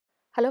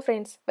Hello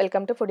friends,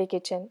 welcome to foodie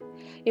kitchen.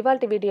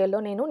 ఇవాల్టి వీడియోలో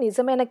నేను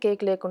నిజమైన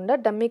కేక్ లేకుండా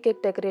డమ్మీ కేక్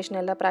డెకరేషన్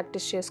ఎలా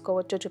ప్రాక్టీస్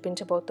చేసుకోవచ్చో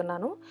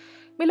చూపించబోతున్నాను.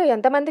 మీలో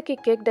ఎంతమందికి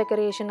కేక్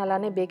డెకరేషన్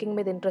అలానే బేకింగ్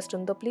మీద ఇంట్రెస్ట్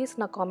ఉందో ప్లీజ్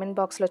నా కామెంట్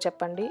బాక్స్లో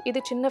చెప్పండి.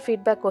 ఇది చిన్న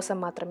ఫీడ్బ్యాక్ కోసం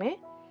మాత్రమే.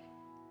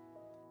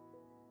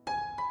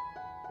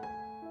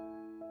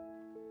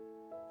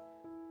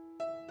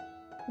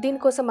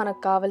 దీనికోసం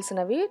మనకు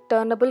కావాల్సినవి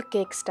టర్నబుల్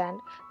కేక్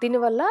స్టాండ్.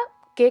 దీనివల్ల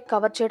కేక్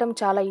కవర్ చేయడం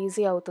చాలా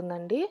ఈజీ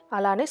అవుతుందండి.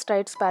 అలానే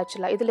స్ట్రైట్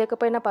స్పాచులా, ఇది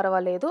లేకపోయినా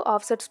పర్వాలేదు.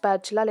 ఆఫ్సెట్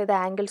స్పాచులా లేదా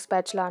యాంగిల్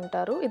స్పాచులా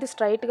అంటారు. ఇది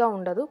స్ట్రైట్గా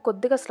ఉండదు,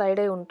 కొద్దిగా స్లైడ్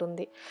అయి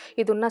ఉంటుంది.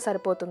 ఇది ఉన్నా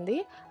సరిపోతుంది.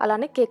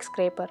 అలానే కేక్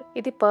స్క్రేపర్,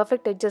 ఇది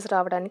పర్ఫెక్ట్ ఎడ్జెస్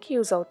రావడానికి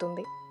యూజ్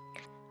అవుతుంది.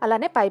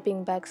 అలానే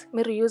పైపింగ్ బ్యాగ్స్,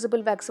 మీరు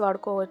రీయూజబుల్ బ్యాగ్స్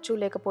వాడుకోవచ్చు,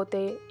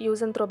 లేకపోతే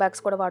యూజ్ అండ్ త్రో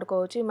బ్యాగ్స్ కూడా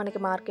వాడుకోవచ్చు.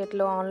 మనకి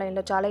మార్కెట్లో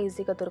ఆన్లైన్లో చాలా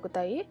ఈజీగా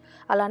దొరుకుతాయి.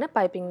 అలానే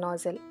పైపింగ్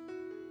నాజిల్,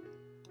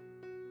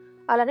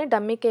 అలానే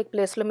డమ్మీ కేక్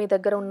ప్లేస్లో మీ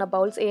దగ్గర ఉన్న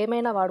బౌల్స్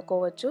ఏమైనా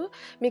వాడుకోవచ్చు.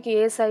 మీకు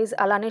ఏ సైజ్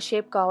అలానే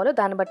షేప్ కావాలో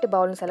దాన్ని బట్టి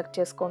బౌల్ని సెలెక్ట్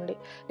చేసుకోండి.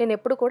 నేను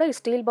ఎప్పుడు కూడా ఈ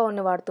స్టీల్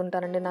బౌల్ని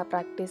వాడుతుంటానండి నా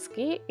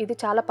ప్రాక్టీస్కి. ఇది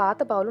చాలా పాత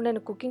బౌల్,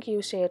 నేను కుకింగ్కి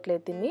యూజ్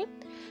చేయట్లేదు దీన్ని.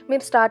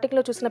 మీరు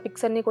స్టార్టింగ్లో చూసిన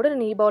పిక్స్ అన్నీ కూడా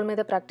నేను ఈ బౌల్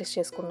మీద ప్రాక్టీస్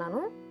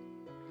చేసుకున్నాను.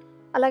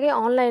 అలాగే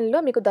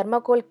ఆన్లైన్లో మీకు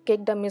థర్మాకోల్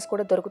కేక్ డమ్మీస్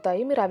కూడా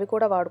దొరుకుతాయి, మీరు అవి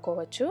కూడా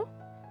వాడుకోవచ్చు.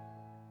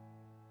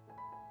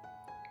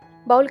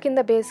 బౌల్ కింద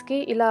బేస్కి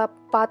ఇలా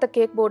పాత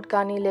కేక్ బోర్డ్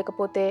కానీ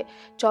లేకపోతే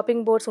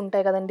చాపింగ్ బోర్డ్స్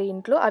ఉంటాయి కదండి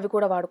ఇంట్లో, అవి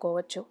కూడా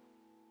వాడుకోవచ్చు.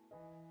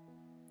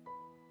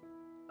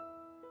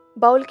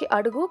 బౌల్కి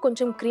అడుగు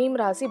కొంచెం క్రీమ్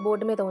రాసి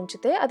బోర్డు మీద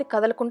ఉంచితే అది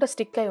కదలకుండా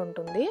స్టిక్ అయి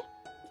ఉంటుంది.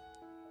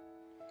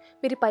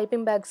 మీరు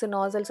పైపింగ్ బ్యాగ్స్,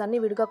 నాజల్స్ అన్నీ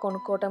విడిగా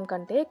కొనుక్కోవటం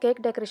కంటే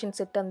కేక్ డెకరేషన్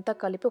సెట్ అంతా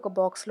కలిపి ఒక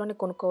బాక్స్లోనే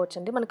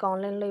కొనుక్కోవచ్చండి. మనకి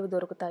ఆన్లైన్లో ఇవి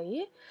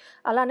దొరుకుతాయి.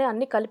 అలానే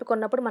అన్నీ కలిపి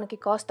కొన్నప్పుడు మనకి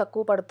కాస్ట్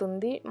తక్కువ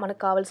పడుతుంది.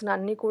 మనకు కావాల్సిన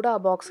అన్నీ కూడా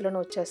ఆ బాక్స్లోనే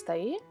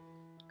వచ్చేస్తాయి.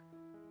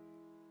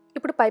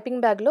 ఇప్పుడు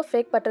పైపింగ్ బ్యాగ్లో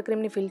ఫేక్ బటర్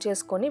క్రీమ్ని ఫిల్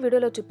చేసుకొని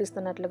వీడియోలో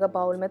చూపిస్తున్నట్లుగా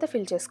బౌల్ మీద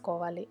ఫిల్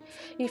చేసుకోవాలి.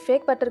 ఈ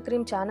ఫేక్ బటర్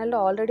క్రీమ్ ఛానల్లో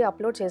ఆల్రెడీ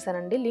అప్లోడ్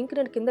చేశానండి. లింక్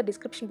నేను కింద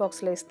డిస్క్రిప్షన్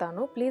బాక్స్లో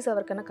ఇస్తాను. ప్లీజ్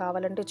ఎవరికైనా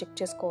కావాలంటే చెక్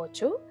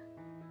చేసుకోవచ్చు.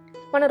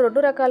 మనం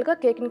 2 రకాలుగా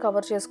కేక్ని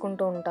కవర్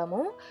చేసుకుంటూ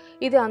ఉంటాము.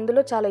 ఇది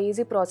అందులో చాలా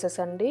ఈజీ ప్రాసెస్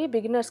అండి.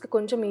 బిగినర్స్కి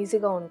కొంచెం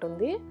ఈజీగా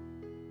ఉంటుంది.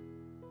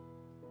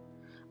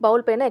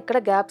 బౌల్ పైన ఎక్కడ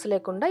గ్యాప్స్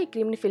లేకుండా ఈ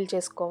క్రీమ్ని ఫిల్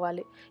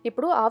చేసుకోవాలి.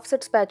 ఇప్పుడు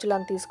ఆఫ్సెట్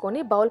స్పాచులాని తీసుకొని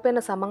బౌల్ పైన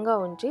సమంగా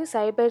ఉంచి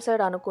సైడ్ బై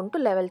సైడ్ అనుకుంటూ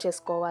లెవెల్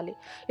చేసుకోవాలి.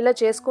 ఇలా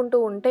చేసుకుంటూ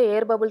ఉంటే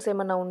ఎయిర్ బబుల్స్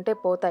ఏమైనా ఉంటే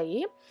పోతాయి.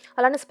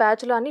 అలానే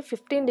స్పాచులాని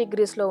 15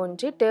 degreesలో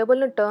ఉంచి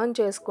టేబుల్ని టర్న్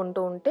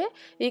చేసుకుంటూ ఉంటే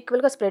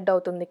ఈక్వల్గా స్ప్రెడ్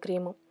అవుతుంది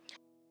క్రీము.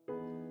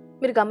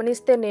 మీరు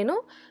గమనిస్తే నేను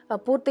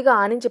పూర్తిగా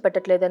ఆనించి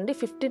పెట్టట్లేదండి.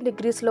 15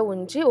 degreesలో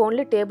ఉంచి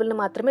ఓన్లీ టేబుల్ని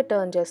మాత్రమే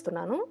టర్న్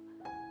చేస్తున్నాను.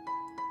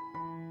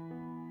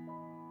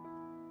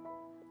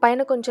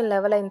 పైన కొంచెం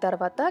లెవెల్ అయిన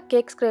తర్వాత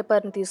కేక్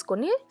స్క్రేపర్ని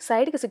తీసుకొని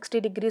సైడ్కి 60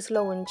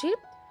 degreesలో ఉంచి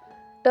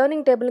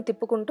టర్నింగ్ టేబుల్ని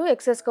తిప్పుకుంటూ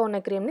ఎక్సెస్గా ఉన్న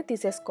క్రీమ్ని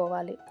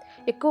తీసేసుకోవాలి.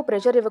 ఎక్కువ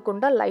ప్రెషర్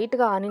ఇవ్వకుండా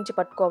లైట్గా ఆనించి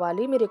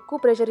పట్టుకోవాలి. మీరు ఎక్కువ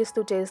ప్రెషర్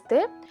ఇస్తూ చేస్తే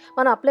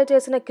మనం అప్లై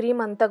చేసిన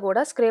క్రీమ్ అంతా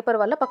కూడా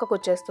స్క్రేపర్ వల్ల పక్కకు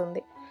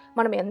వచ్చేస్తుంది.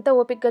 మనం ఎంత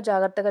ఓపిక్గా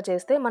జాగ్రత్తగా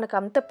చేస్తే మనకు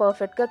అంత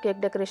పర్ఫెక్ట్గా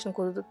కేక్ డెకరేషన్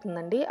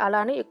కుదురుతుందండి.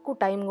 అలానే ఎక్కువ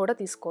టైం కూడా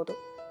తీసుకోదు.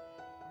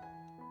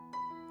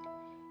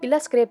 ఇలా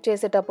స్క్రేప్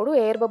చేసేటప్పుడు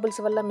ఎయిర్ బబుల్స్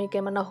వల్ల మీకు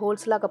ఏమైనా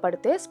హోల్స్ లాగా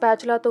పడితే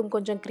స్పాచులాతో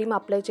ఇంకొంచెం క్రీమ్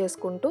అప్లై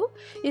చేసుకుంటూ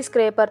ఈ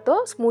స్క్రేపర్తో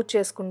స్మూత్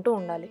చేసుకుంటూ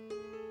ఉండాలి.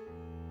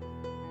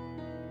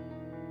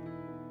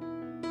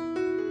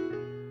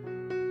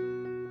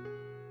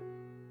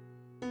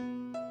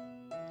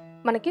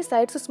 మనకి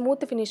సైడ్స్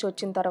స్మూత్ ఫినిష్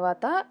వచ్చిన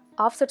తర్వాత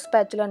ఆఫ్సెట్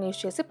స్పాచులాని యూజ్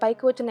చేసి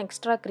పైకి వచ్చిన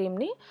ఎక్స్ట్రా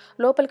క్రీమ్ని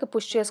లోపలికి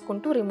పుష్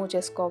చేసుకుంటూ రిమూవ్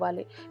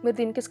చేసుకోవాలి. మీరు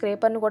దీనికి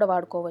స్క్రేపర్ని కూడా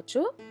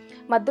వాడుకోవచ్చు.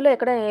 మధ్యలో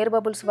ఎక్కడైనా ఎయిర్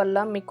బబుల్స్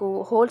వల్ల మీకు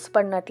హోల్స్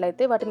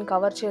పడినట్లయితే వాటిని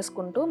కవర్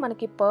చేసుకుంటూ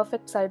మనకి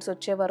పర్ఫెక్ట్ సైడ్స్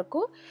వచ్చే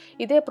వరకు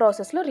ఇదే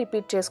ప్రాసెస్లో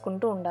రిపీట్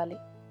చేసుకుంటూ ఉండాలి.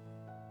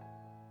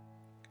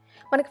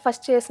 మనకి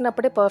ఫస్ట్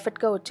చేసినప్పుడే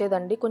పర్ఫెక్ట్గా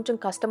వచ్చేదండి. కొంచెం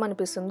కష్టం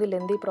అనిపిస్తుంది,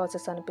 లెందీ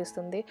ప్రాసెస్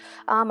అనిపిస్తుంది.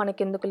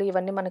 మనకెందుకులే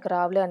ఇవన్నీ మనకు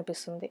రావులే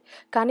అనిపిస్తుంది.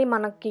 కానీ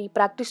మనకి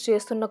ప్రాక్టీస్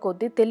చేస్తున్న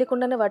కొద్దీ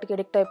తెలియకుండానే వాటికి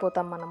ఎడిక్ట్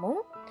అయిపోతాం మనము.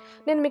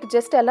 నేను మీకు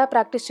జస్ట్ ఎలా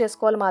ప్రాక్టీస్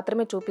చేసుకోవాలి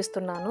మాత్రమే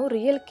చూపిస్తున్నాను.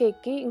 రియల్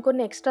కేక్కి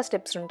ఇంకొన్ని ఎక్స్ట్రా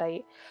స్టెప్స్ ఉంటాయి.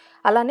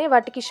 అలానే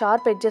వాటికి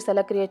షార్ప్ ఎడ్జెస్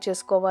ఎలా క్రియేట్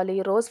చేసుకోవాలి,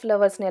 రోజ్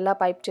ఫ్లవర్స్ని ఎలా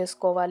పైప్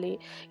చేసుకోవాలి,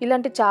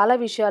 ఇలాంటి చాలా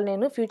విషయాలు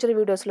నేను ఫ్యూచర్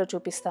వీడియోస్లో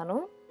చూపిస్తాను.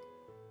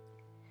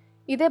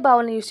 ఇదే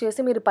బౌల్ని యూజ్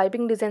చేసి మీరు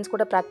పైపింగ్ డిజైన్స్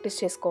కూడా ప్రాక్టీస్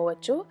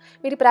చేసుకోవచ్చు.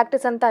 మీరు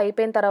ప్రాక్టీస్ అంతా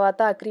అయిపోయిన తర్వాత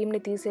ఆ క్రీమ్ని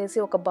తీసేసి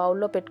ఒక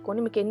బౌల్లో పెట్టుకొని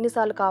మీకు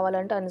ఎన్నిసార్లు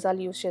కావాలంటే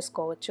అన్నిసార్లు యూజ్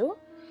చేసుకోవచ్చు.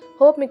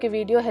 హోప్ మీకు ఈ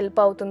వీడియో హెల్ప్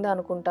అవుతుంది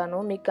అనుకుంటాను.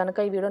 మీకు కనుక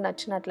ఈ వీడియో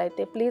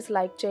నచ్చినట్లయితే ప్లీజ్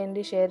లైక్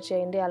చేయండి, షేర్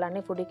చేయండి.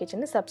 అలానే ఫుడీ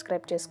కిచెన్ని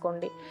సబ్స్క్రైబ్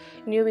చేసుకోండి.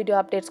 న్యూ వీడియో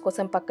అప్డేట్స్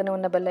కోసం పక్కనే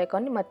ఉన్న బెల్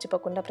ఐకాన్ని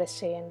మర్చిపోకుండా ప్రెస్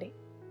చేయండి.